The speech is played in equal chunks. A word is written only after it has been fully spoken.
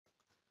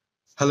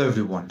Hello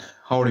everyone,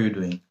 how are you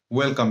doing?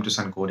 Welcome to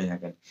SunCoding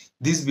again.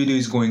 This video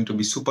is going to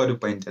be super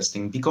duper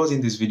interesting because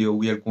in this video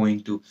we are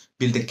going to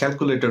build a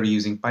calculator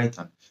using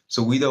Python.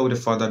 So without a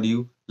further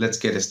ado, let's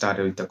get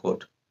started with the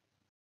code.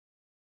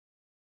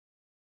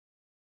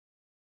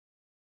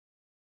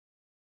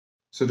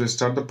 So to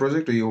start the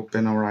project, we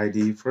open our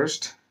IDE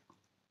first,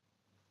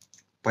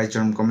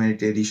 PyCharm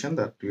Community Edition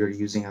that we are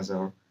using as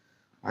our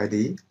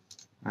IDE,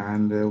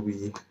 and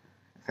we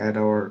add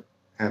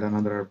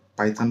another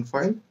Python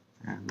file,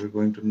 and we're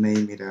going to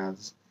name it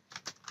as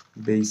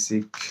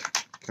basic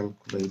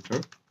calculator.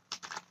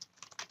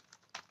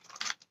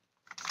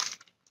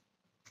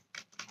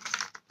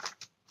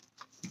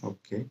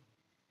 Okay,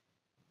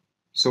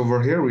 so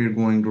over here we're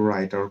going to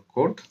write our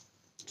code.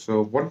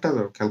 So what does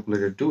our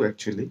calculator do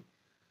actually?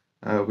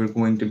 We're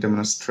going to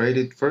demonstrate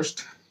it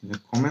first in the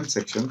comment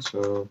section.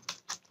 So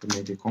we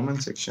make a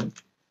comment section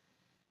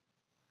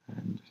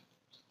and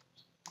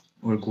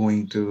we're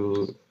going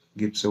to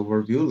give some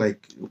overview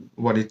like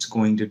what it's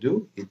going to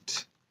do.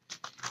 It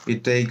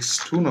takes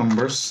two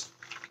numbers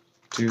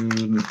as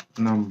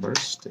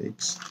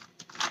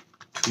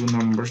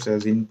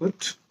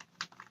input,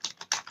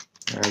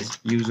 as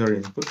user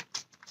input,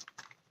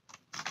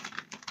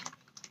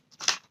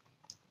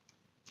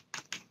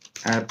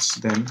 adds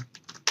them,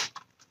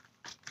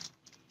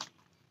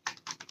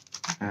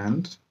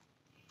 and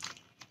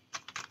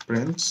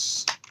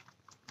prints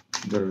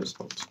the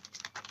result.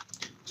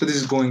 So this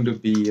is going to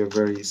be a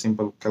very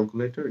simple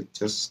calculator. It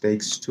just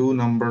takes two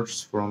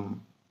numbers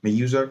from a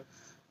user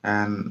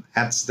and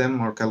adds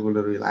them, or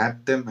calculator will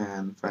add them,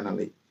 and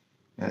finally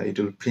it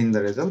will print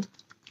the result.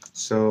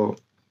 So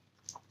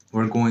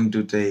we're going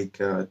to take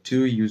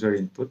two user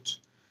inputs.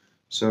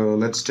 So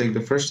let's take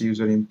the first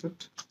user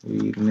input.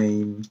 We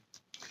name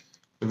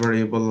the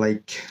variable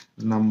like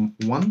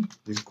num1.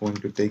 This is going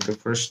to take the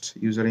first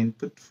user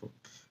input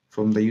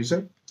from the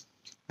user,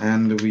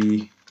 and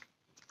we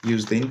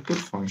use the input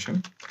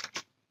function,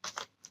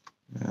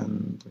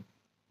 and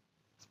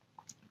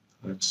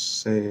let's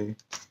say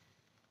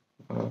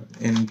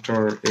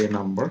enter a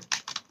number,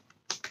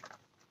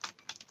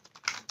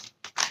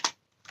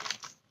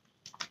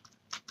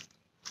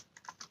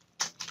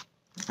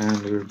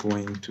 and we're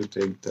going to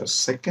take the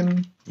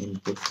second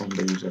input from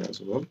the user as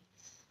well,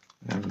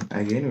 and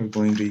again we're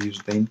going to use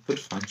the input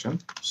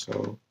function.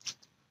 So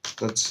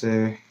let's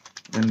say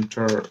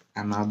enter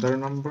another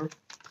number,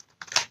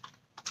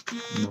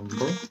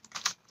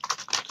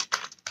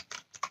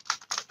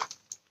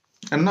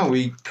 and now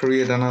we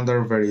create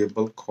another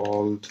variable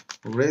called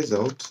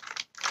result,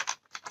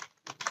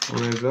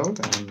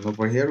 and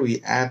over here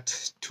we add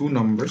two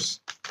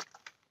numbers,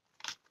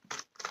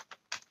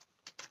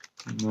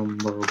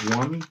 number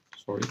one,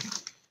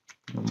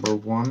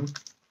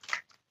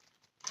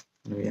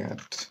 and we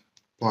add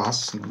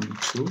plus number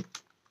 2,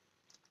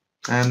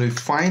 and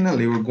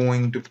we're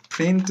going to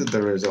print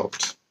the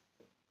result,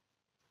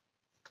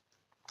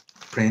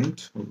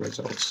 print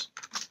results.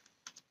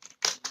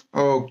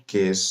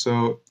 Okay,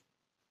 so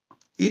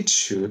it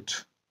should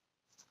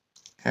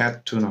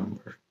add two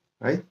numbers,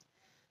 right?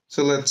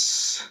 So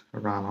let's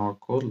run our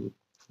code.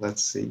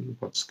 Let's see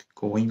what's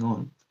going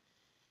on,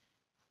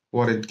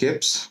 what it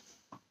gives.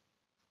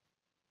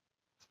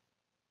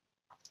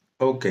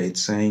 Okay,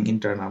 it's saying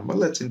enter number.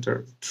 Let's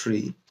enter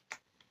 3,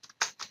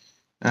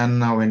 and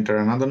now enter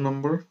another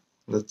number.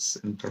 Let's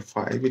enter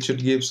 5, which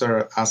should give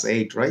us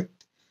 8, right?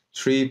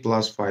 3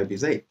 plus 5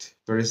 is 8.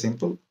 Very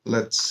simple.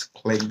 Let's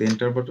click the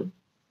enter button.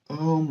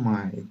 Oh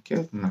my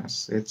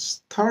goodness,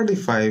 it's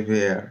 35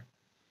 here.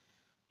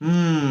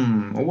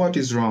 What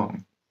is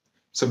wrong?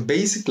 So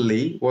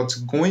basically what's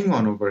going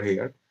on over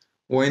here,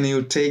 when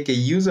you take a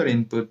user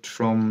input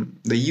from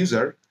the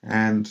user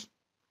and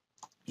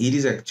it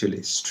is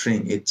actually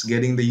string, it's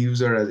getting the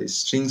user as a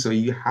string, so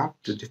you have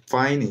to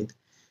define it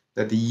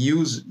that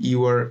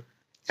you are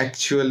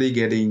actually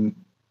getting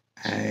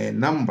a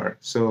number.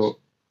 So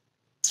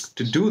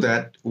to do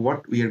that,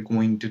 what we are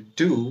going to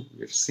do,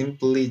 we're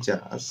simply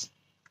just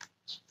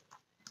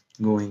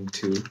going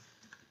to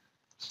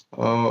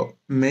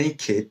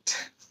make it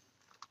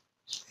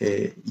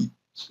a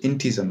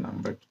integer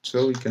number.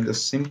 So we can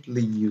just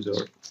simply use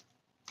our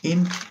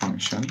int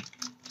function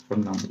for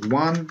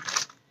num1,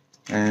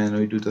 and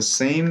we do the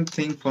same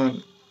thing for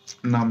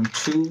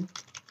num2,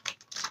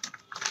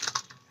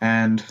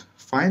 and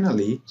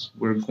finally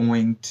we're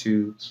going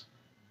to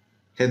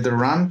hit the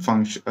run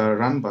function,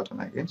 run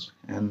button again,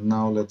 and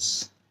now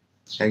let's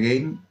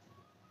again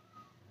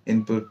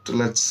input,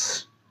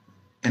 let's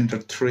enter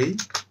 3,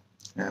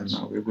 and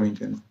now we're going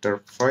to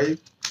enter 5.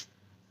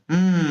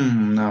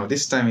 Now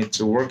this time it's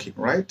working,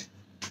 right?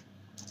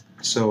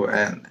 So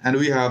and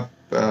we have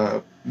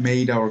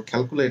made our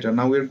calculator.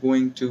 Now we're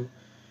going to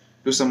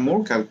do some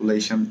more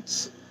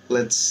calculations.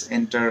 Let's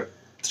enter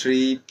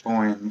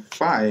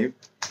 3.5,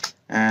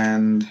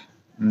 and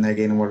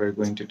again what we're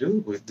going to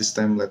do with this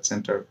time, let's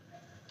enter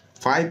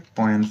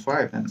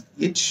 5.5, and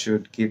it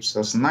should gives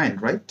us 9,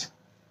 right?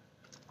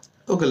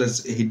 Okay,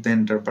 let's hit the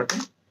enter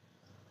button.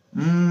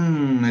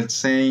 It's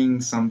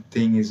saying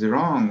something is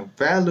wrong,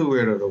 value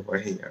error over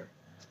here.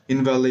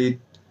 invalid,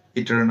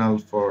 eternal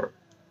for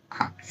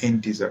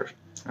integer,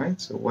 right?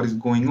 So what is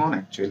going on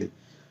actually?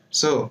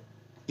 So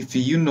if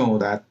you know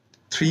that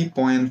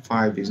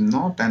 3.5 is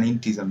not an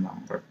integer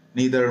number,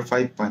 neither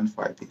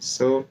 5.5 is,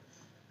 so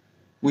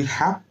we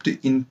have to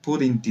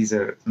input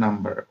integer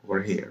number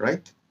over here,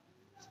 right?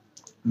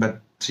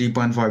 But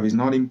 3.5 is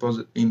not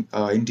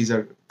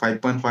integer,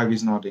 5.5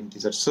 is not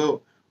integer.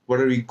 So what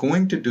are we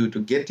going to do to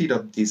get rid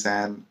of this,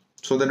 and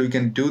so that we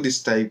can do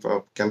this type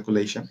of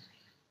calculation?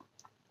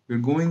 We're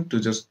going to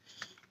just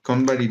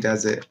convert it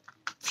as a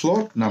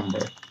float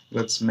number.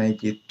 Let's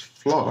make it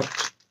float,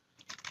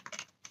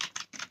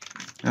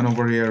 and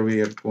over here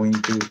we are going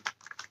to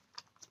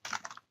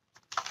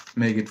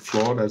make it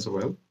float as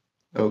well.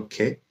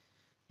 Okay,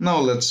 now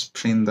let's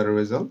print the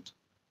result.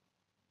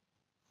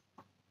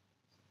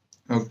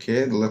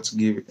 Okay, let's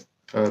give it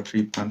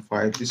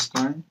 3.5 this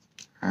time,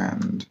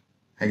 and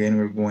again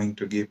we're going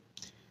to give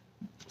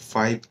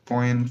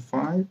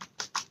 5.5.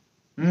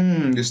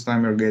 This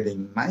time we're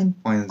getting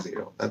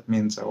 9.0. That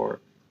means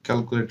our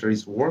calculator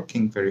is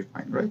working very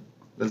fine, right?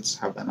 Let's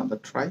have another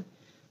try.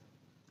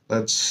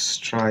 Let's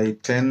try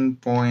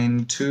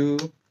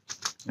 10.2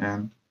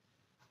 and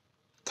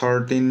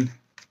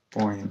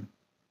 13.9.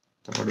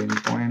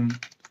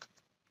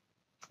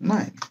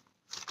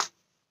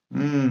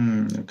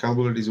 The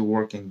calculator is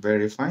working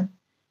very fine.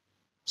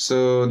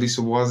 So this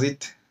was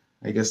it.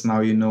 I guess now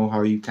you know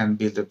how you can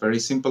build a very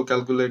simple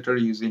calculator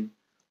using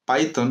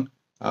Python.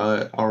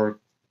 Our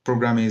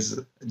program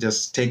is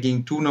just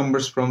taking two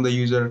numbers from the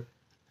user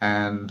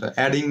and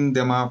adding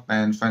them up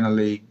and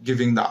finally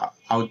giving the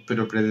output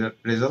of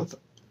result,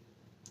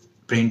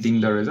 printing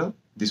the result.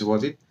 This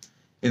was it.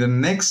 In the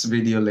next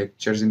video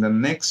lectures, in the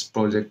next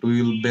project,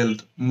 we will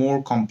build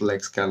more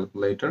complex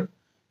calculator.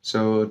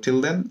 So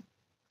till then,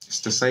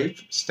 stay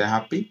safe, stay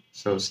happy.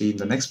 So see you in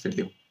the next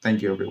video.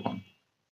 Thank you, everyone.